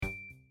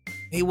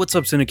Hey, what's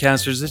up,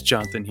 Cinecasters? It's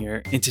Jonathan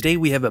here, and today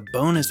we have a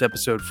bonus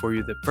episode for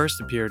you that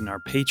first appeared in our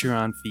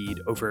Patreon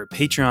feed over at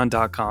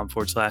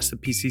patreon.com/the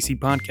PCC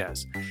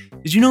podcast.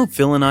 Did you know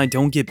Phil and I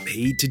don't get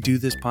paid to do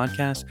this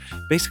podcast?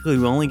 Basically,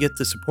 we only get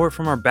the support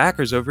from our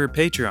backers over at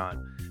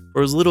Patreon.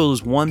 For as little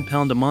as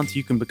 £1 a month,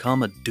 you can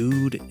become a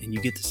dude, and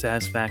you get the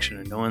satisfaction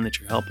of knowing that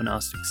you're helping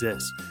us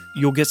exist.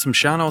 You'll get some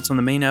shoutouts on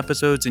the main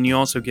episodes, and you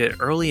also get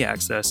early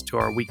access to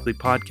our weekly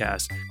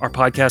podcast. Our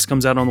podcast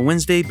comes out on a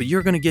Wednesday, but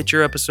you're going to get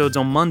your episodes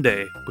on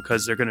Monday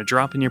because they're going to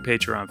drop in your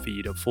Patreon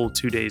feed a full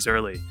 2 days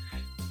early.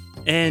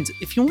 And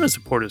if you want to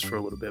support us for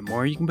a little bit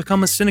more, you can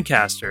become a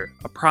Cinecaster,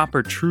 a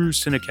proper, true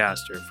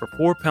Cinecaster. For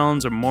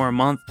 £4 or more a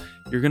month,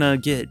 you're going to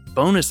get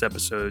bonus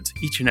episodes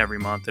each and every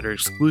month that are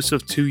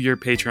exclusive to your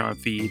Patreon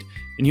feed.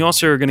 And you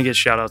also are going to get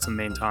shoutouts in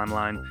the main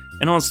timeline.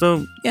 And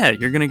also,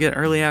 you're going to get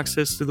early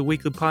access to the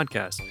weekly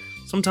podcast.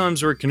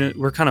 Sometimes we're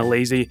kind of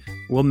lazy.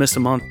 We'll miss a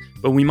month,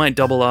 but we might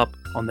double up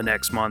on the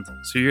next month.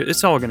 So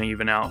it's all going to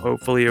even out,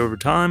 hopefully, over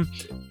time.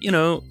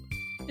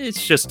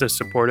 It's just to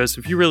support us.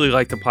 If you really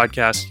like the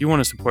podcast, you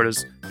want to support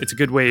us, it's a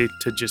good way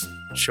to just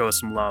show us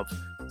some love.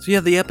 So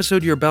the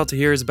episode you're about to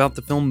hear is about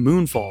the film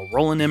Moonfall,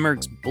 Roland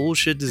Emmerich's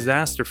bullshit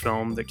disaster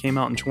film that came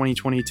out in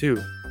 2022.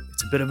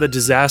 It's a bit of a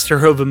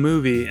disaster of a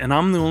movie, and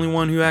I'm the only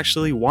one who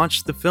actually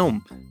watched the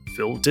film.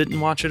 Phil didn't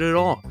watch it at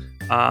all.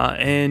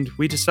 And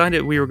we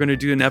decided we were going to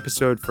do an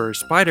episode for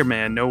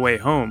Spider-Man No Way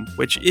Home,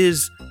 which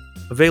is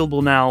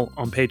available now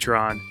on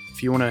Patreon.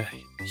 If you want to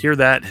hear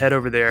that, head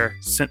over there,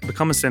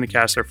 become a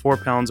Cinecaster,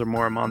 £4 or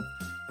more a month.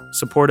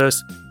 Support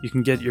us. You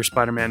can get your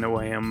Spider-Man No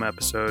Way Home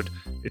episode.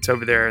 It's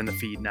over there in the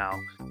feed now.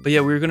 But we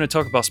were going to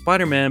talk about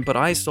Spider-Man, but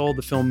I saw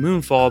the film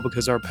Moonfall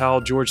because our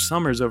pal George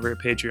Summers over at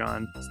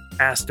Patreon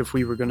asked if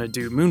we were going to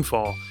do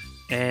Moonfall.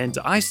 And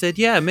I said,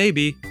 yeah,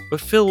 maybe,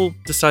 but Phil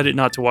decided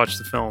not to watch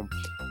the film.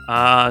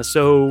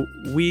 So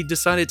we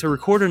decided to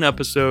record an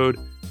episode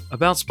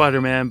about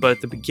Spider-Man, but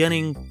at the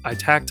beginning, I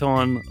tacked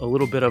on a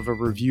little bit of a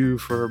review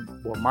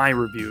my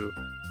review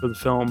for the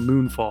film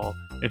Moonfall,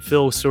 and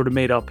Phil sort of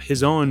made up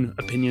his own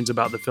opinions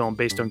about the film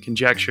based on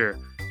conjecture.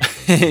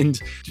 And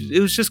it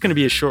was just going to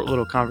be a short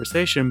little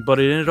conversation, but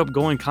it ended up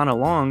going kind of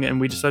long, and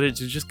we decided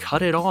to just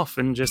cut it off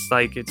and just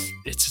it's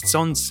its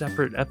own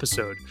separate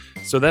episode.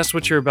 So that's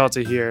what you're about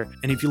to hear.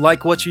 And if you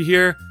like what you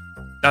hear,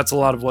 that's a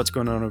lot of what's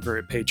going on over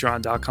at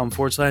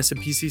patreon.com/the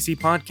PCC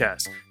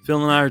podcast.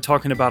 Phil and I are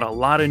talking about a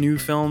lot of new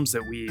films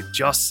that we've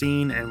just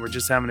seen, and we're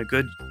just having a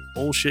good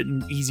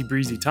bullshitting, easy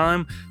breezy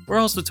time. We're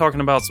also talking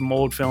about some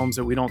old films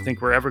that we don't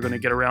think we're ever going to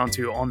get around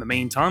to on the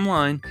main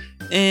timeline.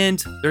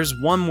 And there's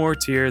one more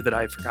tier that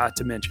I forgot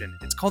to mention.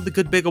 It's called the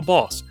Good Bagel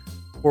Boss.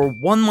 For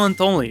 1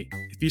 month only,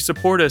 if you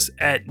support us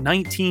at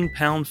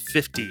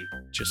 £19.50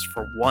 just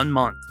for 1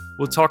 month,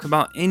 we'll talk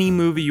about any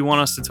movie you want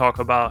us to talk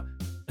about.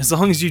 As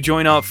long as you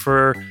join up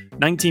for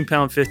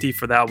 £19.50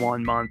 for that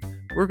 1 month,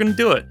 we're going to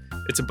do it.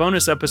 It's a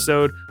bonus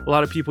episode. A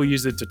lot of people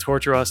use it to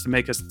torture us, to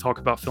make us talk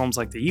about films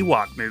like the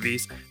Ewok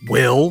movies.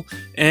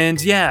 And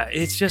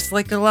it's just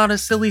like a lot of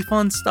silly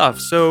fun stuff.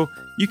 So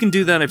you can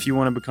do that if you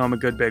want to become a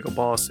Good Bagel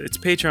Boss. It's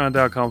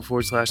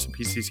patreon.com/the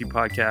PCC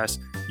podcast.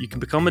 You can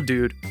become a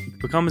dude, you can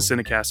become a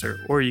Cinecaster,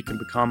 or you can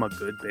become a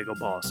Good Bagel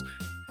Boss.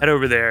 Head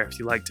over there if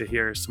you like to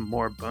hear some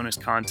more bonus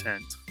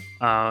content.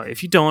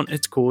 If you don't,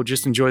 it's cool.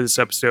 Just enjoy this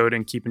episode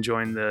and keep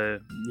enjoying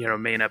the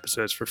main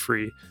episodes for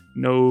free.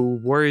 No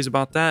worries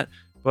about that.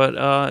 But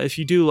if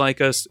you do like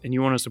us and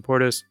you want to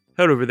support us,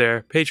 head over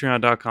there,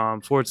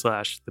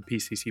 patreon.com/the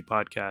PCC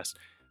podcast.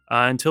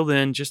 Until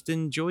then, just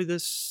enjoy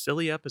this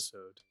silly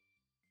episode.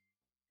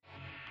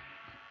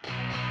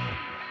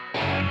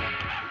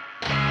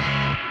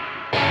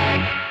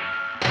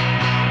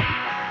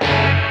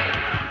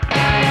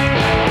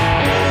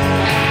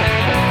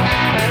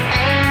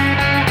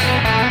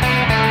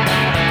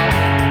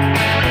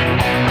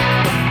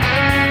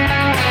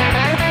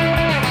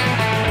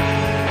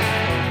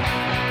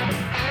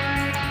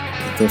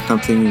 There's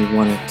something you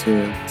wanted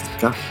to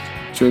discuss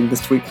during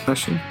this week's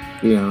session?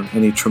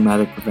 Any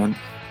traumatic event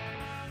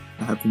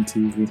that happened to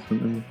you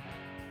recently?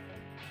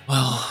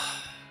 Well,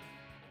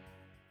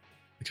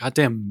 the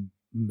goddamn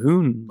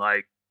moon,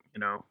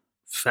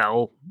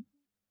 fell.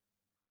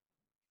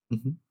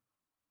 Mm-hmm.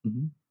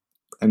 Mm-hmm.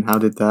 And how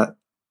did that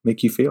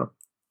make you feel?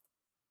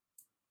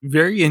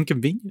 Very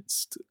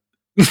inconvenienced.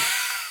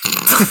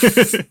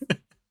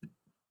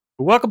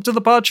 Welcome to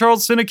the Pod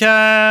Charles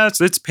Cinecast.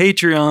 It's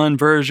Patreon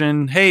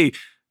version. Hey,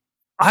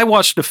 I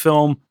watched a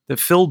film that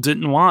Phil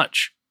didn't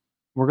watch.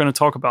 We're going to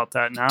talk about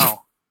that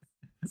now.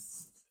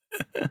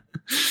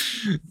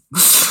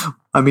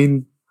 I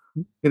mean,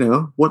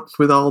 what's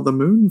with all the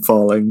moon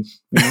falling?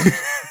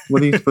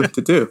 What are you supposed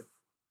to do?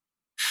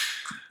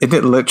 Isn't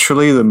it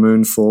literally the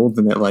moon falls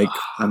and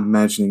I'm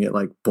imagining it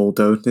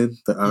bulldozed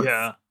the earth?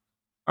 Yeah.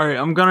 All right,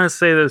 I'm going to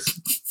say this.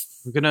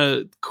 I'm going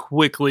to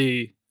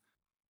quickly...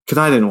 Because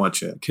I didn't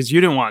watch it. Because you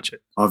didn't watch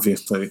it.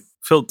 Obviously.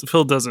 Phil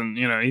doesn't,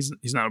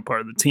 he's not a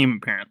part of the team,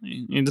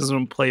 apparently. He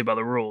doesn't play by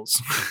the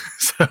rules.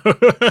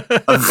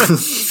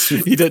 So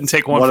he didn't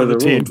take one for of the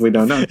team. Rules? We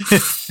don't know.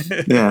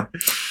 Yeah.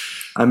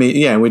 I mean,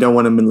 yeah, we don't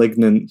want a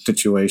Malignant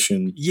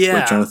situation. Yeah.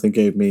 Where Jonathan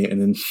gave me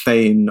an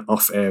insane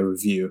off-air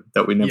review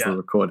that we never Yeah.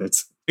 recorded.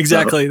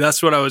 Exactly.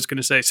 That's what I was going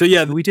to say. So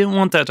yeah, we didn't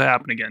want that to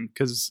happen again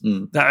because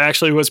that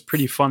actually was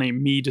pretty funny.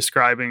 Me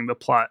describing the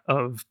plot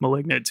of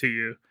Malignant to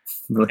you,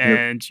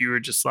 and you were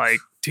just like,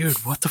 "Dude,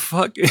 what the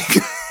fuck?"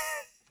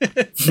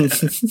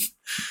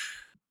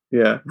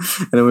 Yeah,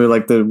 and then we were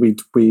like,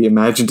 we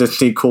imagined a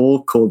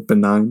sequel called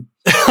Benign.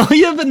 Oh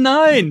yeah,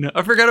 Benign.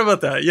 I forgot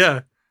about that.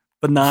 Yeah,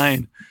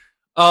 Benign.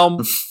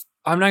 I'm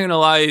not gonna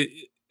lie.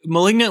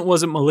 Malignant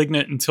wasn't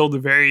Malignant until the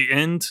very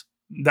end.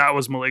 That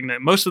was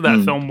Malignant. Most of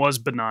that film was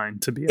benign,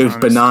 to be honest. It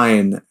was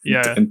benign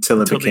yeah,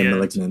 until it became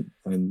Malignant.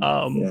 And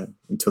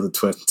until the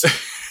twist.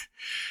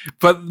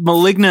 But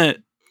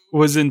Malignant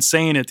was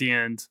insane at the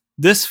end.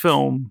 This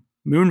film,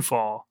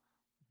 Moonfall,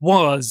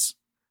 was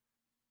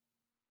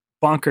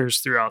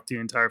bonkers throughout the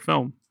entire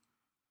film.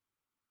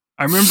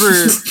 I remember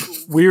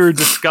we were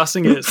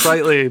discussing it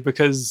slightly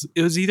because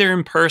it was either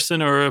in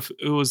person or if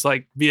it was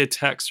like via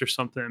text or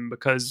something,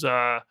 because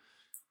the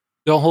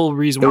whole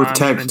reason why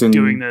I'm even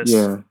doing this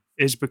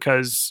is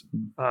because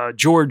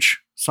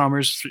George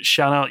Summers,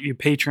 shout out you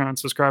Patreon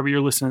subscriber, you're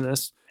listening to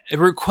this, it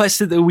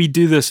requested that we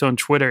do this on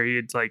Twitter.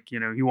 He'd like,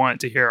 he wanted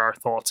to hear our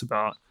thoughts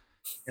about,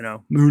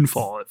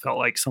 Moonfall. It felt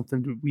like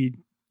something we,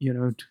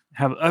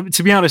 have.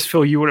 To be honest,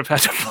 Phil, you would have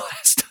had to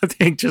blast, I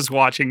think, just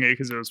watching it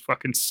because it was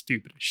fucking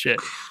stupid as shit.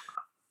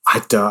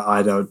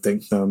 I don't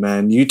think so,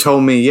 man. You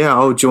told me, do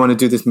you want to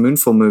do this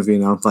Moonfall movie?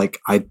 And I was like,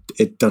 I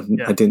didn't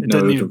know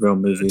it was a real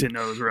movie. I didn't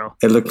know it was real.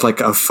 It looked like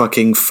a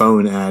fucking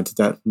phone ad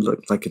that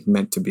looked like it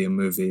meant to be a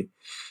movie.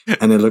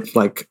 And it looked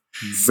like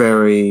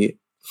very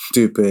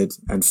stupid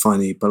and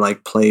funny, but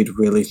like played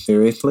really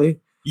seriously.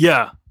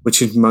 Yeah.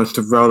 Which is most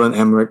of Roland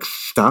Emmerich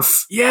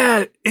stuff.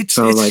 Yeah, it's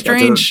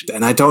strange.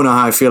 I don't know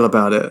how I feel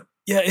about it.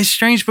 Yeah, it's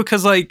strange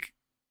because like,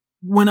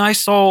 when I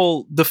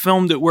saw the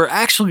film that we're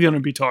actually going to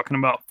be talking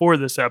about for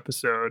this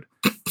episode,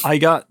 I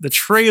got the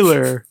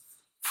trailer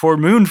for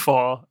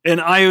Moonfall,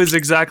 and I was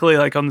exactly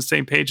like on the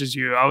same page as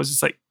you. I was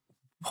just like,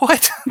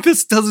 what?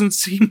 This doesn't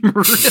seem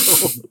real.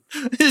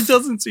 It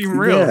doesn't seem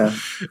real. Yeah.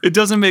 It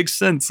doesn't make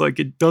sense. Like,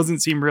 it doesn't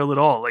seem real at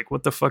all. Like,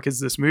 what the fuck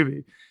is this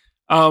movie?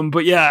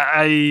 But yeah,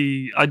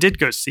 I did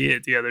go see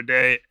it the other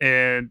day,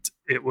 and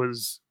it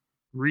was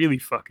really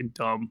fucking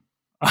dumb.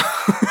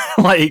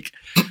 Like,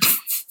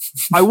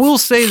 I will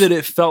say that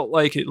it felt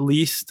like at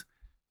least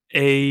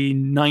a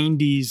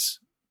 90s,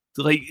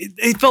 like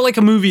it felt like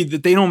a movie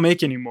that they don't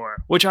make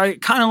anymore, which I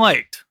kind of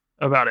liked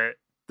about it.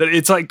 That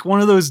it's like one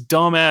of those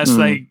dumbass,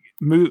 like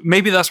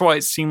maybe that's why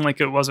it seemed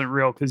like it wasn't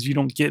real, because you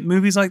don't get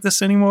movies like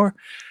this anymore.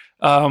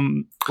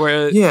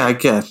 I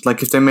guess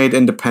like if they made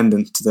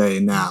Independence today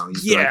now,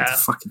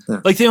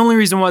 like the only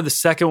reason why the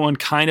second one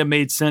kind of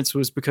made sense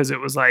was because it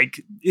was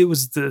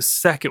the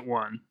second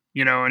one.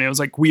 And it was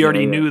like, we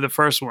already knew the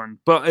first one.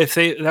 But if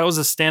that was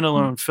a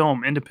standalone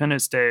film,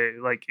 Independence Day,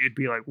 like, it'd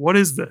be like, what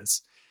is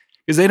this?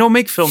 Because they don't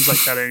make films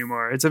like that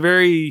anymore. It's a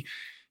very,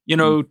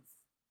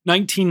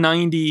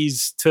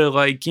 1990s to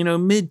like,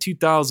 mid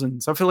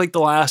 2000s. I feel like the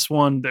last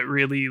one that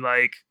really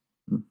like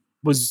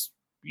was,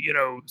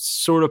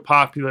 sort of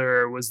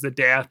popular was The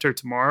Day After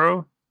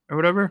Tomorrow or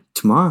whatever.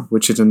 Tomorrow,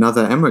 which is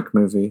another Emmerich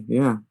movie.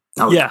 Yeah.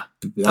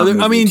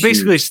 I mean,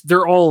 basically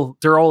they're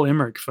all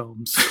Emmerich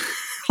films.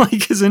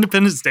 Like his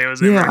Independence Day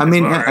was Emmerich. Yeah, I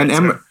mean,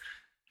 well,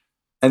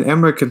 and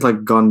Emmerich had like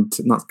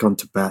not gone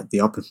to bat. The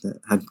opposite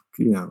had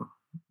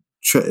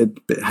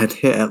had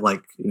hit at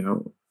like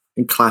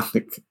in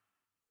classic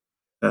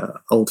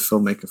old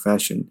filmmaker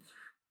fashion.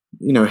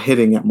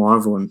 Hitting at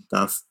Marvel and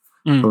stuff,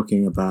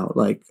 talking about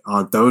like,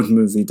 those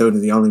are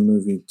the only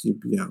movies you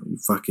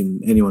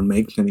fucking anyone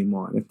makes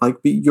anymore. And it's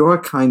like, but you're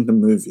a kind of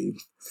movie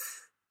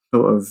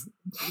sort of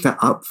set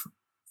up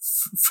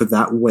for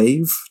that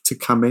wave to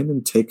come in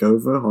and take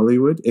over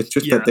Hollywood. It's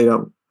just that they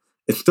don't.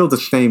 It's still the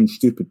same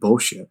stupid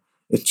bullshit.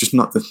 It's just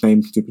not the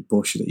same stupid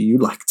bullshit that you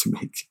like to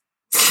make.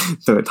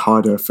 So it's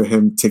harder for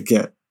him to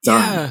get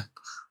done. Yeah.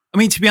 I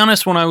mean, to be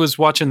honest, when I was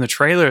watching the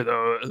trailer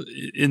though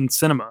in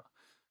cinema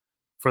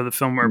for the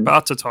film we're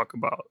about to talk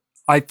about,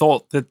 I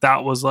thought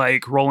that was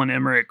like Roland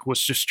Emmerich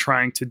was just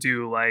trying to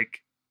do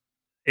like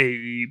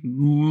a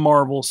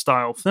Marvel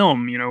style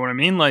film. You know what I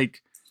mean?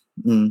 Like.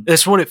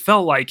 That's what it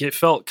felt like. It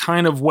felt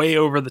kind of way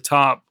over the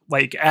top,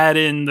 like add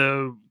in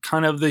the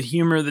kind of the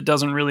humor that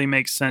doesn't really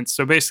make sense.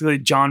 So basically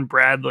John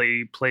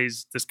Bradley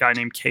plays this guy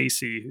named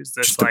Casey, who's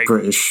this just like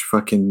British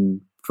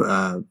fucking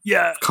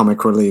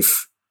comic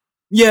relief.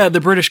 Yeah,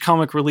 the British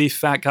comic relief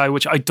fat guy,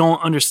 which I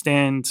don't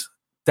understand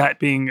that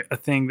being a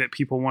thing that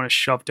people want to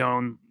shove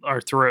down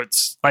our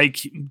throats. Like,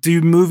 do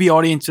movie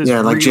audiences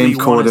like really James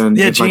Corden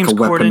is James like a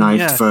Corden,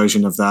 weaponized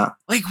version of that.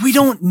 Like, we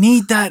don't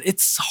need that.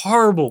 It's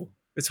horrible.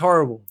 It's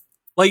horrible.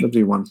 Like,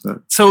 nobody wants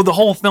that. So the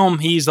whole film,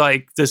 he's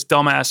like this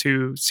dumbass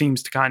who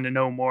seems to kind of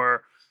know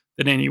more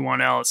than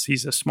anyone else.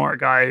 He's a smart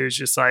guy who's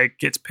just like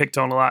gets picked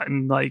on a lot,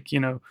 and like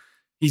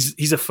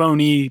he's a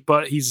phony,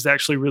 but he's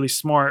actually really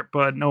smart.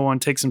 But no one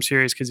takes him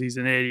serious because he's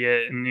an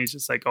idiot, and he's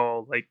just like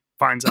all like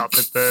finds out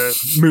that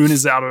the moon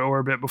is out of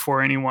orbit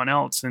before anyone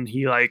else, and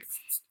he like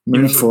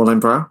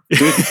Moonfalling, bro.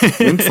 Dude,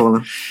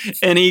 moonfalling.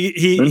 And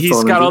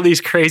he's got all these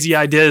crazy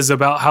ideas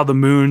about how the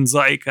moon's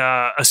like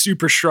a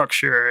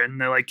superstructure, and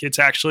like it's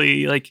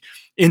actually like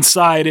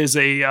inside is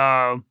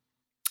a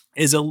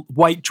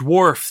white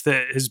dwarf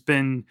that has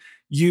been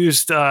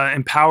used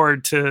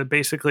empowered to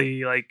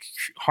basically like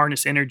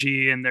harness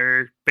energy, and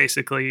they're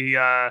basically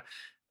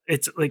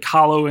it's like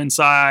hollow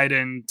inside,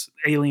 and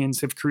aliens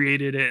have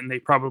created it, and they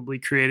probably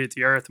created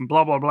the Earth, and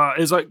blah blah blah.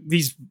 It's like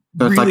these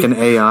It's like an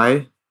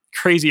AI.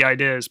 crazy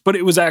ideas, but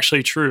it was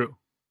actually true.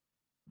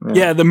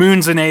 Yeah, the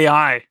moon's an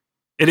AI.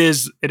 It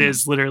is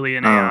literally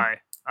an AI.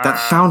 That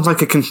sounds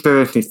like a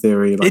conspiracy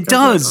theory. Like it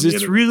does.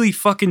 It's really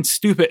fucking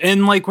stupid.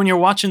 And like when you're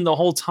watching the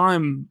whole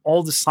time,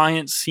 all the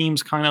science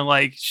seems kind of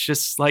like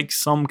just like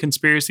some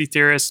conspiracy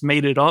theorists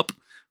made it up.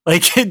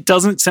 Like it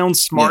doesn't sound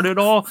smart at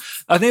all.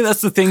 I think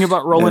that's the thing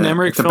about Roland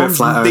Emmerich films.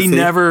 They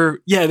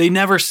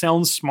never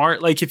sound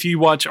smart. Like if you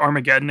watch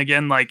Armageddon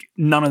again, like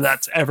none of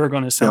that's ever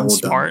going to sound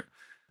smart.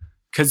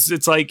 Because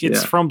it's like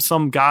it's from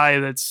some guy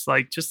that's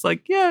like just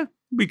like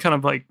we kind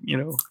of like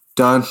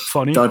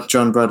funny. Does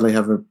John Bradley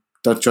have a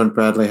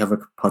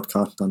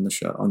podcast on the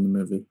show on the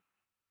movie?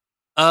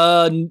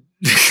 I'm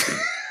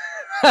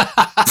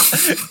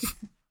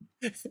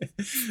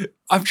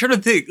trying to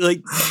think.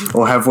 Like,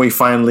 or have we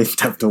finally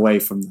stepped away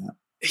from that?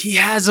 He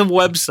has a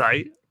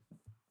website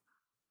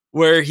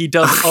where he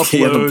does upload. He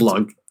has a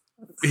blog.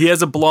 He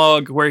has a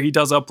blog where he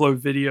does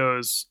upload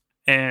videos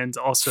and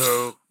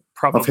also.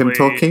 Probably, of him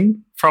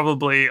talking?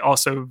 Probably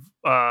also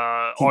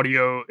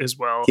audio as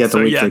well. He has a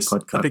weekly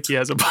podcast. I think he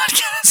has a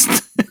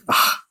podcast.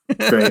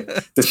 Great.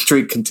 The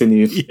streak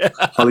continues. Yeah.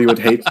 Hollywood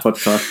Hates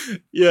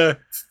podcast. Yeah.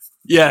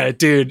 Yeah,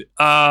 dude.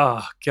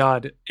 Oh,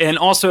 God. And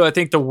also, I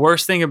think the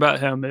worst thing about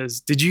him is,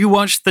 did you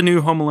watch the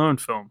new Home Alone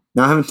film?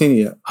 No, I haven't seen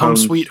it yet. Home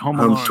Sweet Home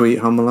Alone. Home Sweet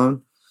Home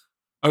Alone?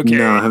 Okay.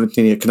 No, I haven't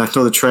seen it yet. Because I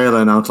saw the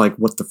trailer and I was like,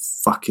 what the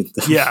fuck is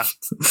this? Yeah.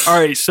 All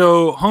right.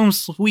 So, Home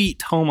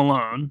Sweet Home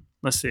Alone.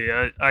 Let's see.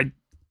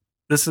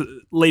 This is,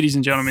 ladies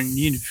and gentlemen,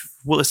 you've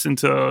listened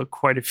to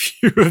quite a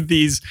few of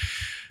these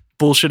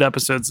bullshit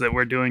episodes that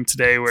we're doing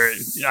today where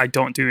I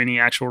don't do any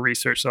actual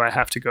research, so I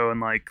have to go and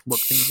like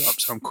look things up.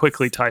 So I'm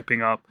quickly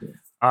typing up.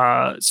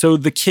 So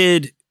the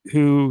kid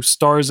who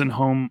stars in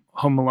Home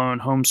Alone,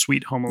 Home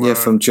Sweet Home Alone. Yeah,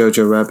 from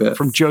Jojo Rabbit.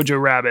 From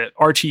Jojo Rabbit,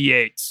 Archie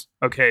Yates.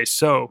 Okay,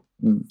 so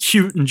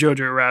cute in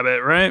Jojo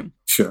Rabbit, right?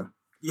 Sure.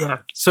 Yeah.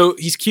 So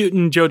he's cute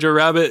in Jojo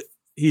Rabbit.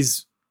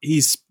 He's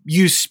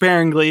used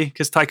sparingly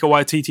because Taika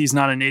Waititi's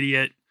not an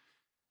idiot.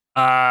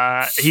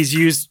 He's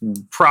used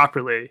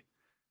properly.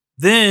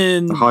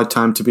 Then it's a hard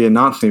time to be a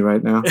Nazi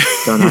right now.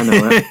 Don't I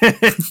know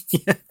it?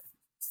 Yeah.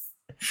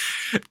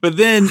 But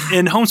then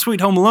in Home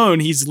Sweet Home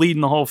Alone, he's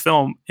leading the whole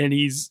film, and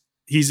he's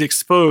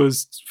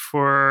exposed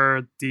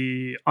for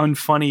the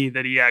unfunny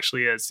that he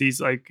actually is.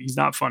 He's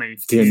not funny.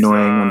 He's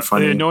annoying, unfunny.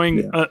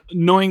 The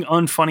annoying,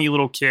 unfunny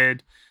little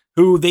kid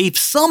who they've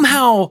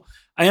somehow,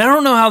 I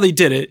don't know how they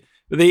did it,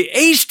 they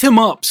aged him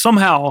up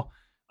somehow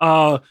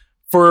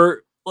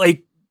for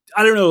like,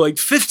 I don't know, like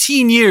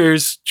 15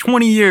 years,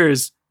 20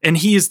 years, and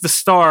he is the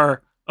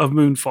star of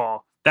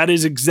Moonfall. That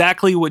is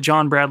exactly what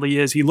John Bradley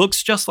is. He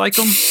looks just like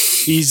him.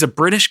 He's a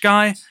British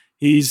guy.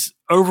 He's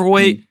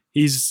overweight.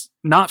 He's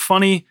not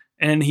funny,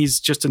 and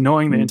he's just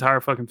annoying the entire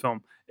fucking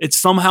film. It's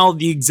somehow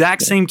the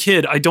exact same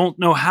kid. I don't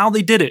know how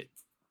they did it.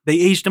 They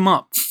aged him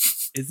up.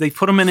 They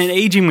put him in an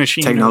aging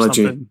machine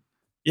Technology. or something.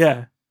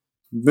 Yeah.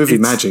 Movie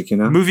magic,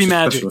 Movie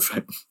magic.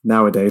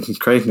 Nowadays, it's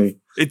crazy.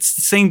 It's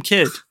the same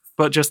kid,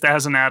 but just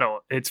as an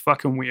adult. It's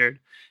fucking weird.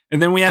 And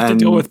then we have to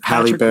deal with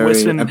Patrick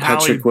Wilson and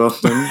Patrick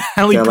Wilson.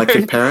 Halle They're Berry. like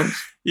his parents.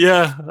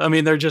 Yeah, I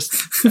mean, they're just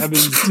having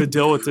to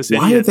deal with this.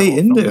 Why are they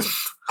in this?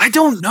 I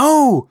don't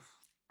know.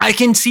 I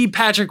can see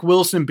Patrick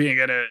Wilson being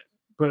in it,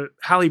 but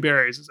Halle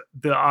Berry is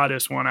the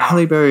oddest one out.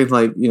 Halle Berry,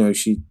 like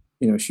she's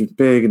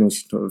big, and then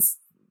she sort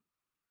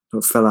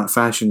of fell out of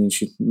fashion, and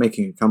she's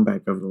making a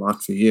comeback over the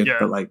last few years. Yeah.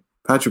 But like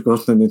Patrick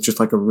Wilson is just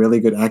like a really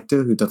good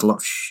actor who does a lot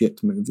of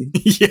shit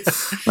movies. Yeah,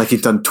 like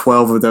he's done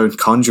 12 of those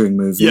Conjuring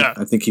movies. Yeah,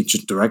 I think he's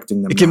just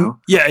directing them now.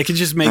 Yeah, it can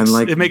just make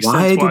it makes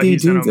why sense. Why did he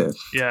do this?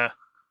 Yeah,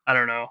 I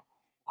don't know.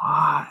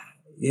 Why?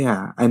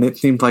 Yeah, and it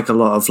seemed like a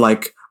lot of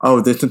like,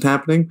 oh, this is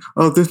happening.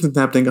 Oh, this is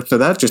happening. So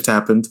that just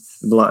happened.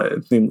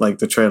 It seemed like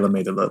the trailer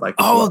made it look like.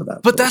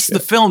 But that's the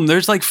film.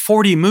 There's like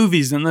 40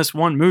 movies in this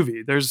one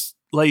movie. There's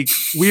like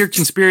weird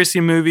conspiracy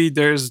movie.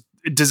 There's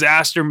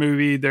disaster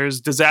movie. There's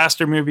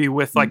disaster movie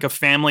with like a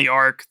family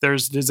arc.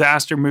 There's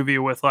disaster movie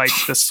with like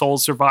the soul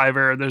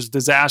survivor. There's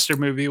disaster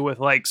movie with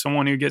like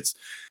someone who gets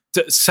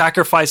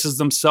sacrifices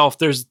themselves.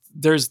 There's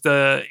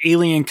the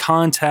alien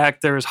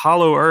contact. There's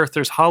Hollow Earth.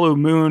 There's Hollow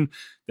Moon.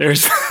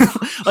 There's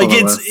like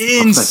it's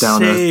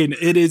insane.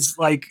 It is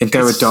like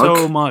it's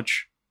so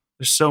much.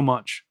 There's so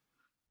much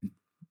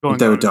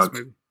going on in this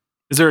movie.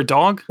 Is there a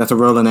dog? That's a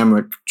Roland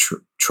Emmerich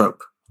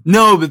trope.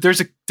 No, but there's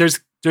a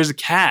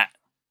cat.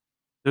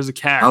 There's a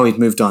cat. Oh, he's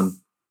moved on.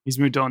 He's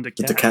moved on to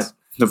cats. Did the cat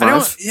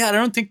survive? I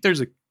don't think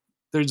there's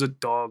a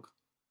dog.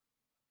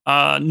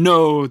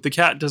 No, the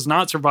cat does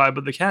not survive,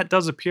 but the cat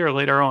does appear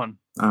later on.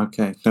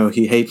 Okay. No,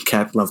 he hates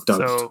cat, love dogs.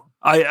 So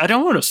I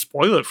don't want to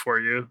spoil it for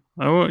you.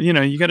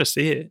 You got to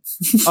see it.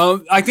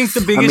 I think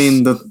the biggest. I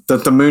mean, the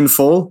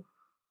Moonfall.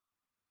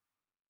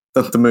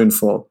 The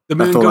Moonfall. The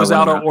moon goes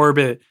out of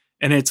orbit,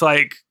 and it's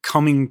like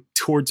coming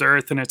towards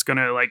Earth, and it's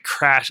gonna like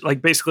crash,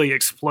 like basically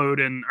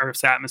explode in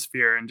Earth's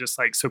atmosphere, and just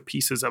like so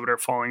pieces of it are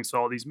falling.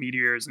 So all these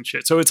meteors and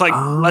shit. So it's like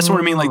that's what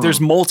I mean. Like there's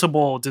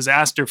multiple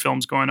disaster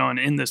films going on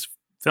in this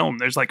film.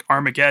 There's like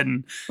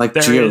Armageddon, like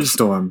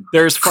Geostorm.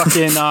 There's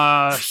fucking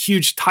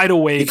huge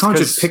tidal waves. You can't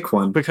just pick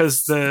one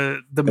because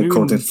the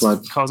moon's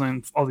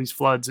causing all these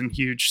floods and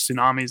huge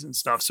tsunamis and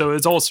stuff. So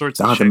it's all sorts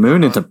of shit. The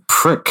moon is a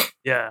prick.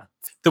 Yeah.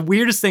 The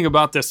weirdest thing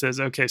about this is,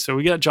 okay, so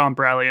we got John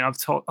Bradley, and I've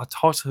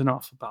talked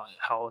enough about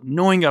how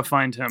annoying I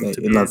find him to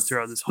be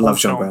throughout this whole film. Love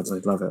John Bradley,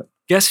 love it.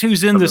 Guess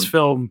who's in this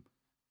film?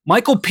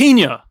 Michael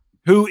Pena,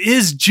 who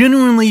is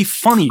genuinely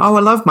funny. Oh, I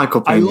love Michael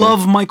Pena. I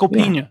love Michael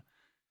Pena.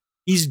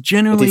 He's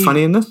genuinely... Is he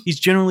funny in this? He's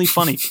genuinely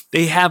funny.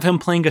 They have him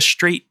playing a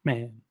straight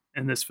man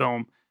in this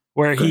film,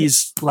 where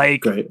he's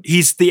like,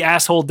 he's the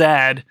asshole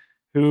dad,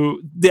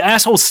 the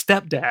asshole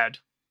stepdad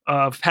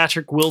of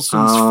Patrick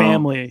Wilson's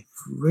family.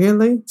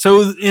 Really?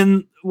 So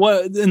in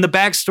the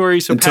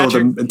backstory, so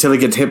until he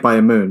gets hit by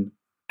a moon,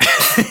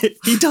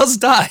 he does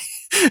die.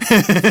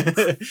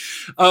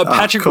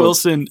 Patrick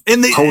Wilson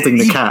holding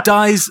the cat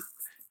dies.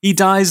 He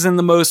dies in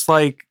the most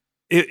like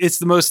it's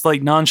the most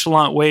like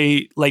nonchalant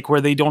way, like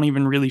where they don't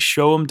even really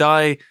show him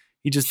die.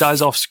 He just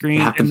dies off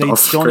screen,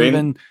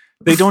 and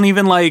they don't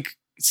even like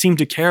seem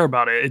to care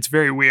about it. It's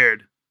very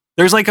weird.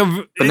 There's like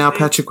but now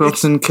Patrick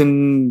Wilson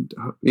can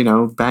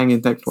bang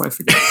his next wife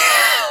again.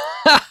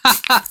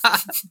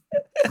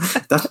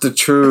 That's the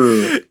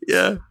truth.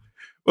 Yeah.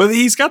 Well,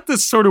 he's got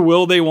this sort of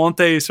will they, won't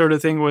they sort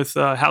of thing with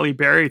Halle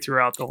Berry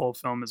throughout the whole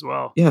film as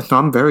well. Yeah, so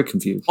I'm very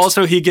confused.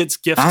 Also, he gets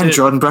gifted. And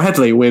John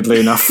Bradley, weirdly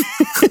enough.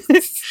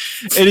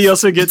 And he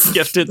also gets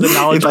gifted the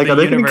knowledge of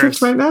the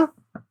universe. Right now?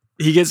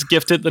 He gets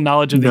gifted the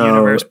knowledge of the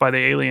universe by the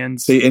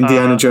aliens. The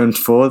Indiana Jones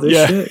 4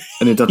 this shit?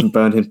 And it doesn't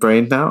burn his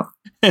brain now?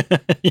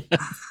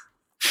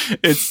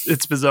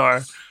 It's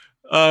bizarre.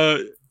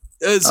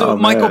 So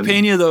Michael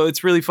Pena, though,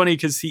 it's really funny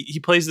because he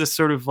plays this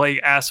sort of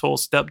like asshole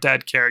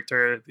stepdad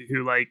character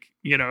who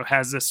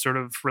has this sort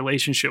of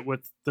relationship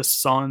with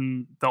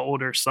the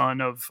older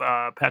son of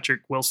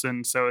Patrick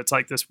Wilson. So it's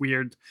like this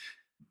weird,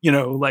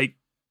 like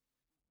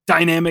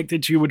dynamic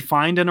that you would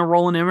find in a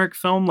Roland Emmerich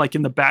film, like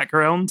in the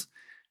background.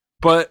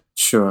 But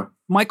sure,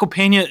 Michael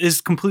Pena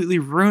is completely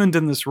ruined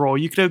in this role.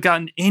 You could have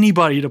gotten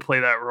anybody to play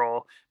that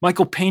role.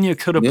 Michael Pena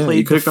could have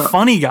played the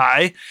funny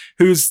guy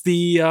who's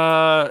the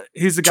guy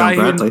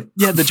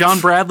the John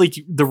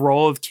Bradley, the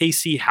role of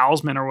Casey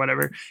Houseman or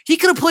whatever. He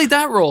could have played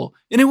that role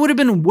and it would have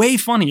been way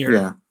funnier.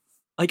 Yeah.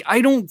 Like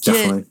I don't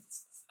get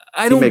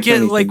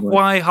like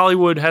why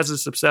Hollywood has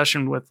this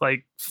obsession with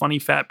like funny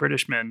fat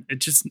British men.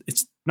 It's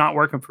not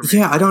working for me.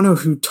 Yeah, I don't know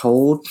who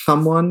told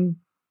someone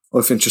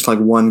or if it's just like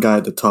one guy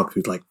at the top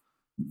who's like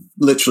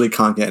literally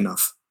can't get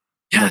enough.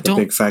 Yeah, like the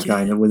big fat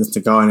guy with a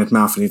cigar in his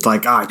mouth, and he's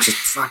like, just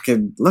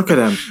fucking look at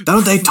him.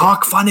 Don't they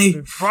talk funny?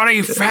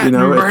 Funny, fat,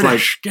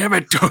 British. Like, give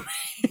it to me.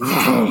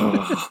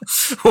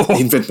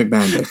 He's Vince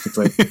McMahon,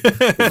 basically.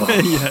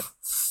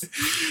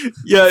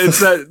 Yeah,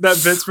 it's that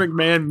Vince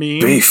McMahon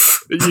meme.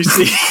 Beef. You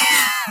see,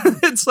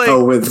 it's like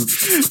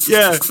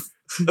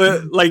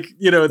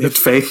his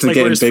face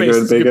is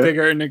getting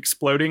bigger and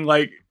exploding,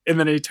 like, and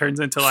then he turns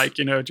into like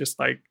just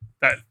like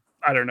that.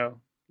 I don't know,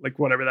 like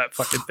whatever that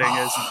fucking thing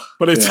is,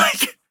 but it's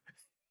like.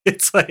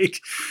 It's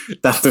like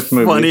that's this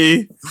movie.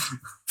 Funny,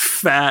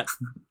 fat,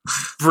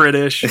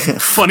 British,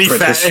 funny,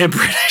 fat, and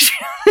British.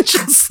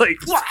 Just like,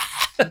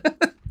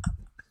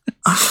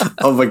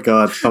 oh my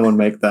god! Someone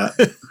make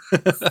that.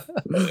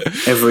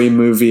 Every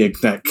movie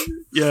exec.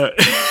 Yeah.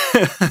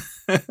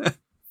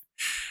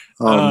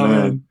 Oh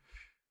man,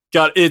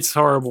 God, it's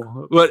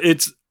horrible, but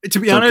it's to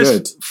be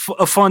honest,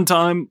 a fun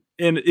time.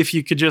 And if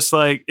you could just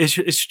like,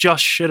 it's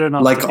just shit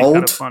enough. Like to be old,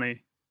 kind of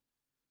funny.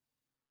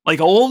 Like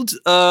old,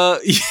 yeah.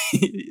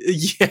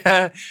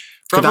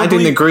 But I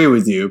didn't agree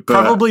with you. But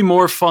probably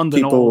more fun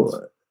than old,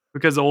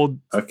 because old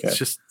is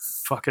just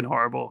fucking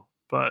horrible.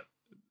 But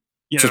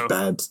just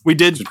bad. We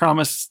did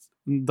promise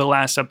the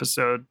last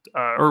episode,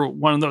 or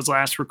one of those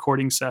last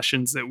recording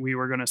sessions, that we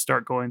were going to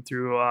start going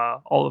through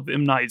all of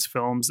M. Night's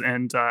films,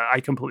 and I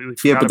completely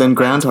forgot. Yeah, but then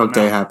Groundhog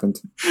Day happened.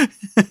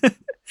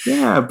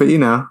 Yeah, but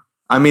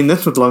I mean,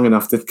 this was long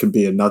enough. This could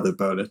be another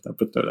bonus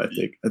episode, I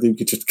think. I think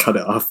you could just cut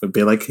it off and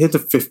be like, here's a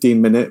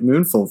 15-minute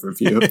Moonfall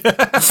review.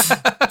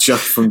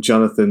 Just from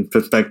Jonathan's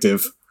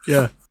perspective.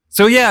 Yeah.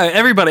 So, yeah,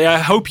 everybody, I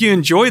hope you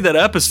enjoyed that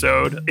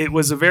episode. It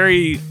was a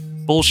very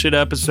bullshit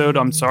episode.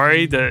 I'm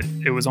sorry that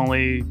it was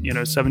only,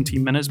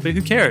 17 minutes, but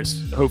who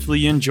cares?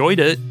 Hopefully you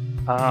enjoyed it.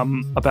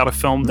 About a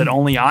film that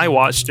only I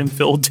watched and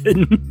Phil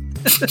didn't.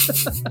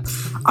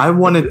 I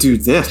want to do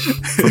this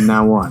from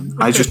now on.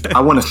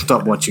 I want to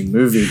stop watching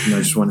movies and I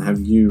just want to have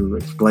you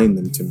explain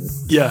them to me.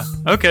 Yeah.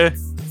 Okay.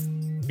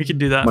 We could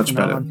do that. Much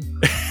better.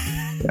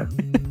 Yeah.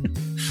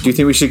 Do you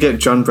think we should get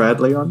John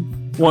Bradley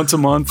on? once a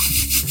month.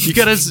 You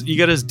got his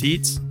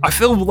deets. I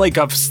feel like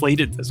I've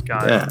slated this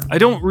guy. Yeah. I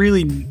don't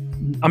really.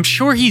 I'm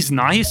sure he's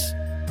nice,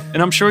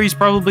 and I'm sure he's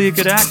probably a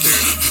good actor.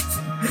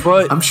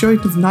 But I'm sure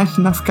he's a nice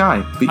enough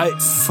guy.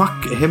 But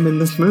fuck him in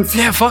this movie.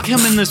 Yeah, fuck him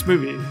in this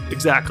movie.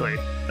 Exactly.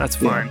 That's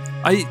fine.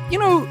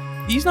 Yeah.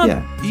 He's not.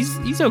 Yeah.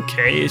 He's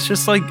okay. It's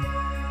just like.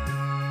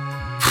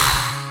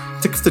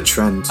 Stick to the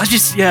trend.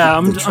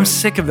 I'm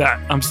sick of that.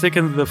 I'm sick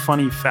of the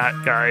funny fat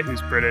guy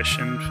who's British,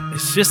 and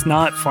it's just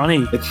not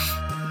funny.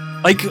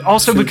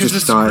 Also because the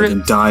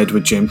script died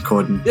with James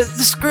Corden. The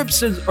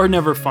scripts are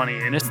never funny,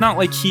 and it's not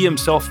like he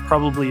himself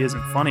probably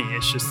isn't funny.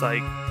 It's just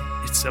like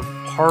it's a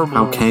horrible.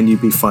 How can you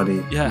be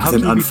funny? Yeah, how can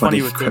you be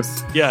funny with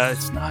this? Yeah,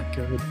 it's not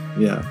good.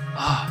 Yeah.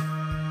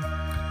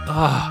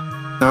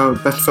 No,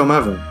 best film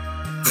ever.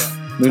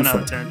 Yeah, 10 out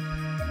of 10.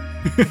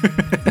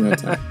 10 out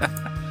of 10.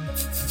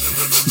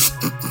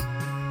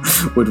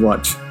 Would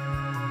watch.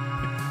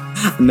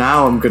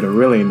 Now I'm gonna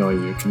really annoy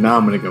you, because now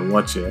I'm gonna go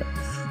watch it,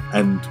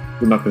 and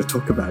we're not gonna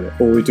talk about it,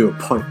 or we do a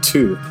part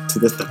 2 to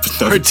this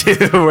episode. Part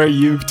 2 where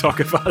you talk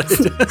about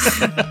it.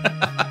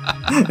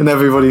 And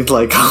everybody's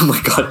like, oh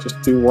my god,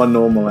 just do one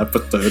normal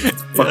episode.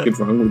 What's fucking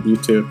wrong with you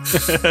two?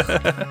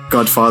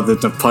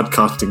 Godfather's of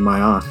podcasting my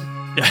ass.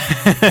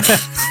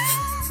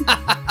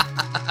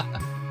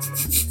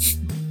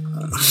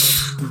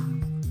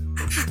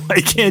 Why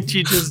can't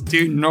you just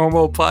do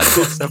normal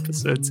podcast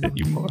episodes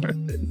anymore?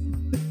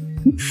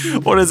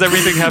 What does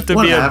everything have to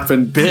be a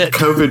bit?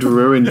 COVID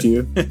ruined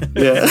you.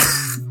 Yeah.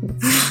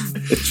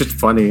 It's just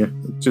funnier.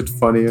 It's just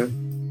funnier.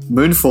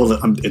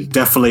 Moonfall is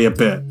definitely a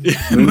bit.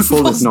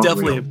 Moonfall is not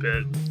definitely real.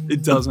 a bit.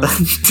 It doesn't.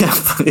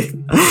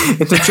 Definitely.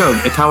 It's a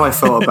joke. It's how I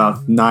felt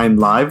about 9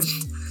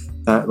 Lives.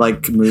 That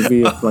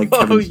movie of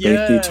Kevin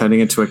Spacey turning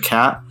into a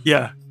cat.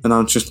 Yeah. And I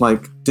was just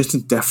like, this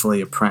is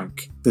definitely a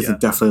prank. This is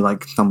definitely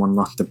someone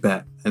lost a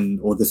bet,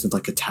 or this is a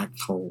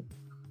tax hole.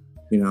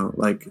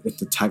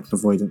 It's a tax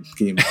avoidance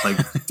scheme.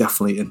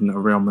 Definitely isn't a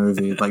real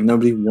movie.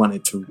 Nobody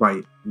wanted to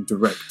write and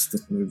direct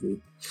this movie.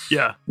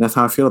 Yeah. And that's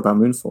how I feel about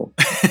Moonfall.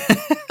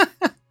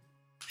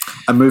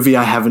 A movie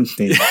I haven't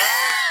seen.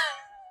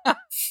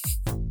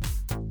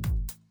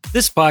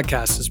 This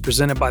podcast is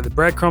presented by the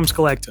Breadcrumbs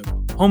Collective,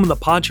 home of the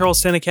Pod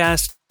Charles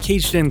Cinecast,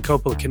 Caged In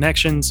Coppola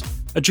Connections,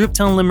 A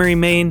Driptown Limerick,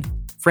 Maine,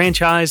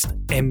 Franchised,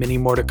 and many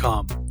more to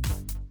come.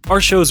 Our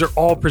shows are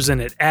all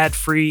presented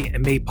ad-free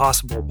and made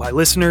possible by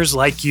listeners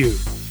like you.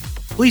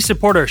 Please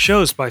support our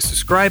shows by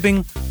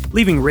subscribing,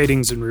 leaving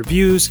ratings and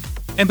reviews,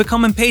 and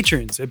becoming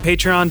patrons at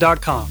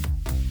patreon.com.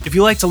 If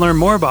you'd like to learn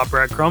more about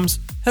Breadcrumbs,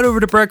 head over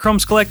to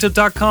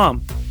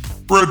breadcrumbscollective.com.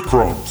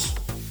 Breadcrumbs.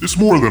 It's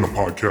more than a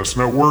podcast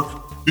network.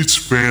 It's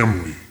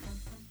family.